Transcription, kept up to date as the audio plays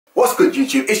What's good,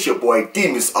 YouTube? It's your boy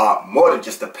DeMoose Art, more than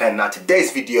just a pen. Now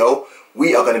today's video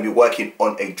we are going to be working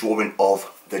on a drawing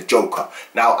of the Joker.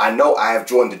 Now I know I have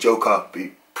drawn the Joker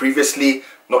previously,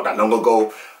 not that long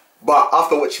ago, but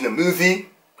after watching the movie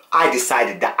I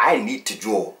decided that I need to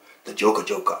draw the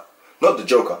Joker. Not the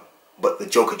Joker, but the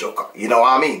Joker. You know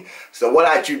what I mean? So what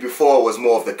I drew before was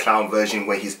more of the clown version,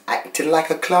 where he's acting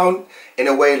like a clown in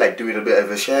a way, like doing a bit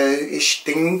of a show-ish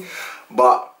thing.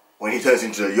 But when he turns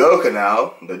into the Joker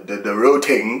now, the real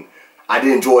thing, I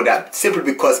didn't draw that simply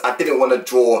because I didn't want to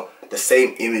draw the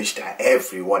same image that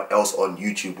everyone else on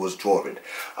YouTube was drawing.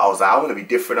 I was like, I want to be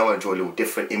different, I want to draw a little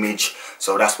different image,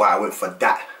 so that's why I went for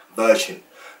that version.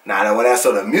 Now when I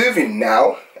saw the movie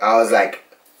now, I was like,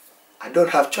 I don't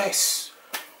have choice.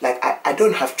 Like, I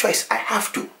don't have choice, I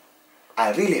have to.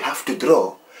 I really have to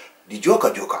draw the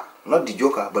Joker. Not the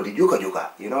Joker, but the Joker.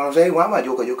 You know what I'm saying? Why am I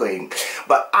Joker-ing?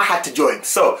 But I had to join.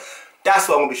 So that's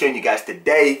what I'm going to be showing you guys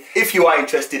today. If you are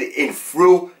interested in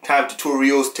full-time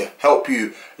tutorials to help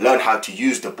you learn how to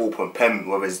use the ballpoint pen,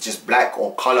 whether it's just black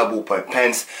or color ballpoint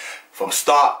pens, from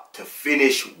start to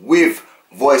finish with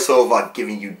voiceover,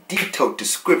 giving you detailed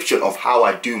description of how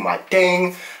I do my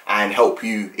thing and help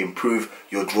you improve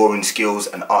your drawing skills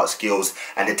and art skills,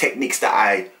 and the techniques that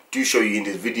I do show you in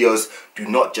these videos do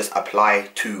not just apply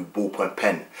to ballpoint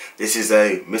pen. This is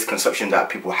a misconception that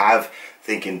people have,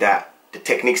 thinking that the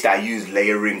techniques that I use,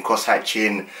 layering,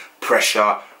 cross-hatching,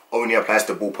 pressure, only applies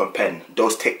to ballpoint pen.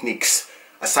 Those techniques,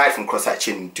 aside from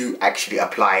cross-hatching, do actually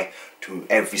apply to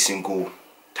every single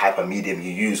type of medium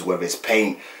you use, whether it's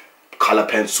paint, color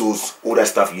pencils, all that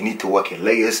stuff. You need to work in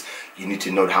layers, you need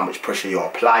to know how much pressure you're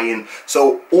applying.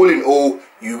 So all in all,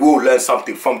 you will learn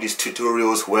something from these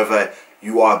tutorials, whether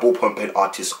you are a ballpoint pen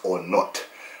artist or not.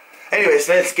 Anyways,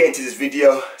 let's get into this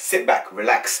video. Sit back,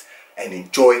 relax, and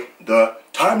enjoy the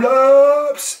time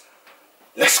lapse.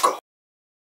 Let's go.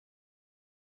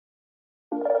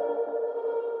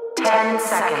 10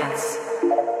 seconds.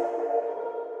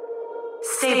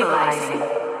 Stabilizing.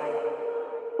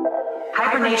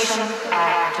 Hibernation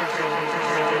activated.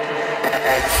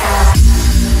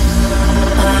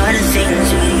 All the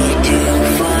things we do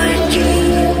for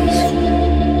dreams.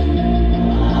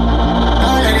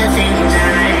 All of the things I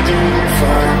do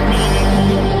for me.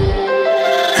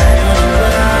 I don't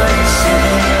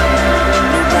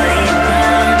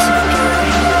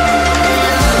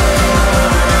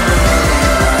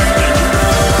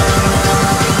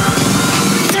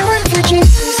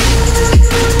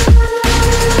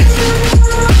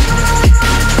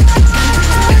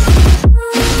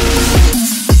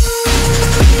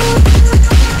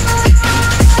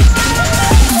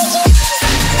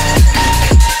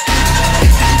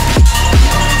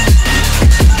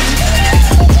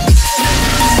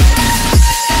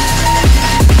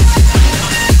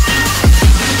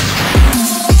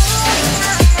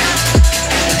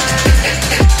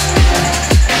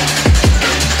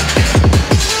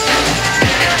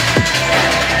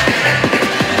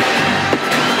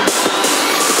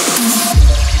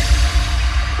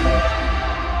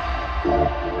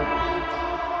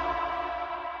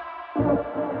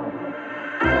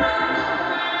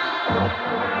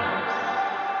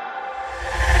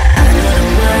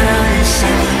want to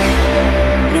say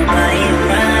nobody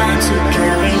around to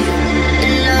carry.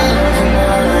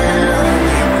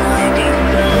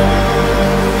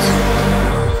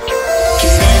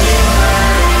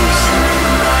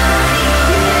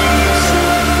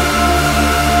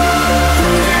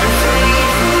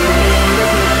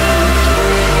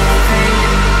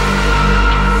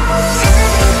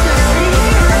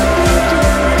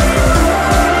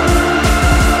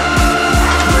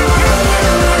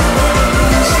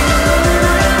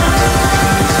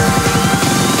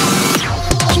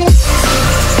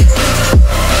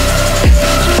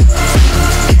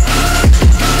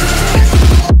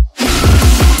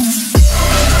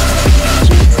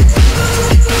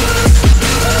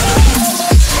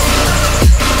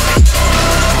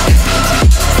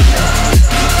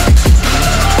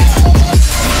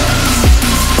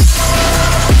 for dreams.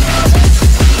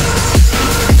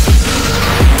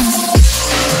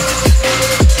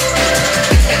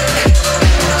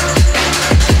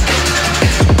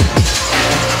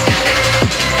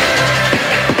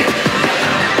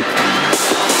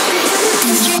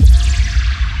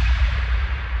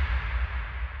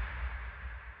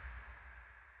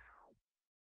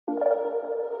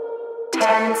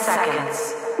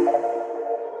 Seconds.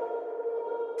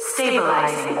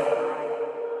 Stabilizing.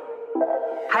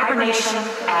 Hibernation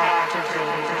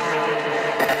activated.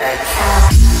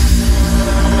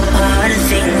 All the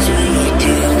things we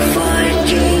do for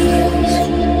dreams.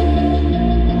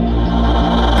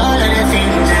 All of the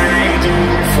things I do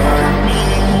for for me.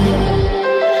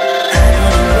 I don't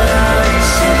know what to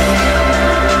say.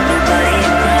 Nobody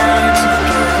around to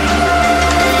carry.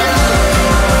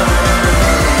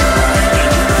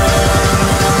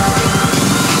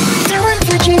 Do it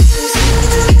for Jesus.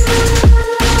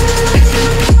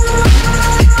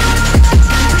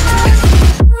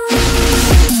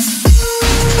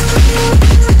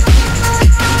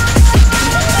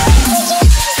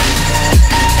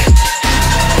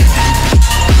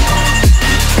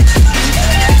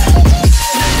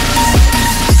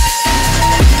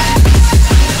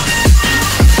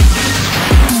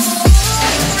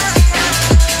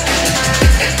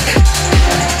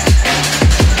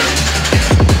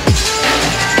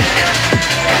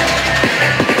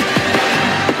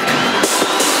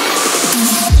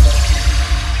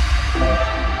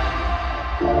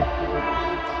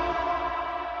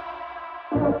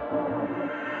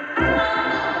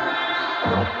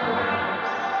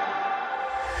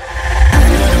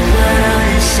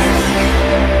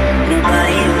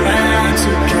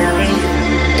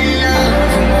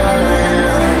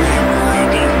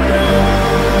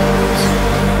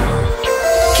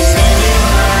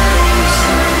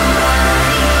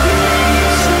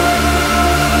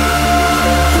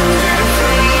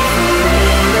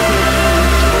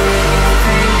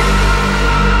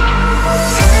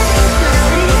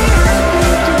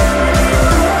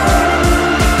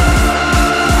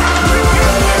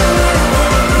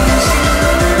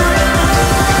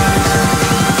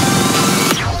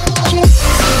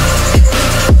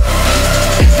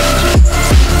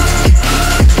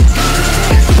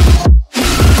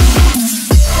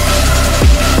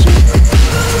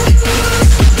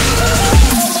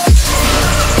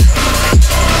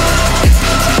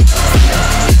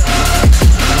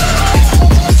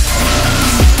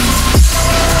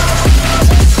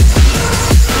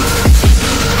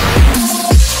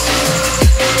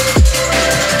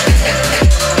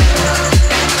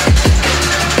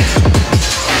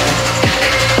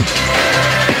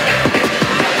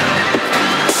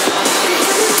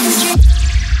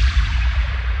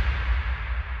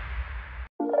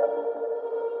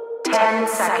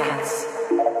 Seconds.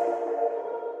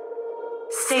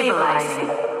 Stabilizing.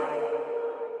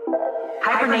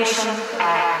 Hibernation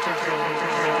activated.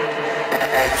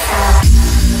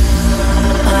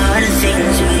 All the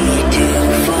things we do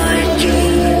for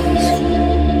dreams.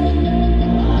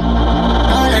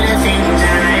 All of the things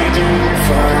I do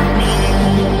for me.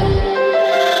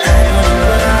 I don't know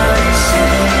what to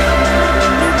say.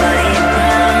 Nobody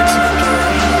around to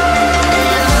carry.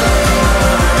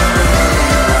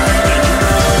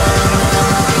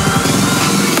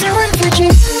 Do it for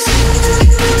Jesus.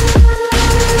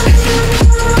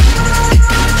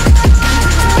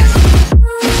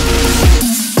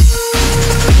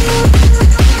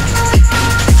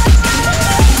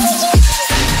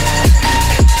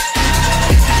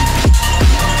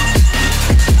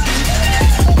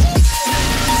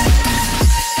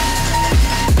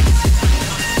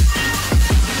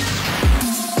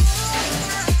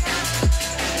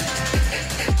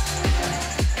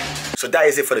 So that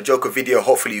is it for the Joker video.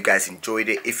 Hopefully you guys enjoyed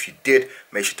it. If you did,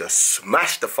 make sure to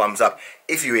smash the thumbs up.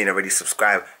 If you ain't already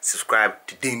subscribed, subscribe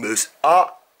to DeMoose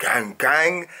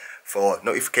gang for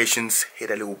notifications. Hit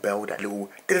that little bell, that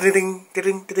little ding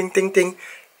ding ding ding ding.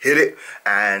 Hit it,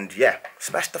 and yeah,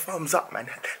 smash the thumbs up, man.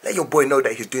 Let your boy know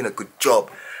that he's doing a good job.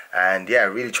 And yeah,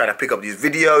 really trying to pick up these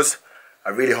videos. I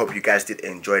really hope you guys did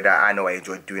enjoy that. I know I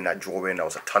enjoyed doing that drawing. That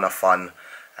was a ton of fun.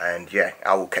 And yeah,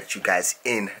 I will catch you guys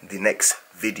in the next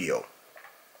video.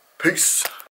 Peace.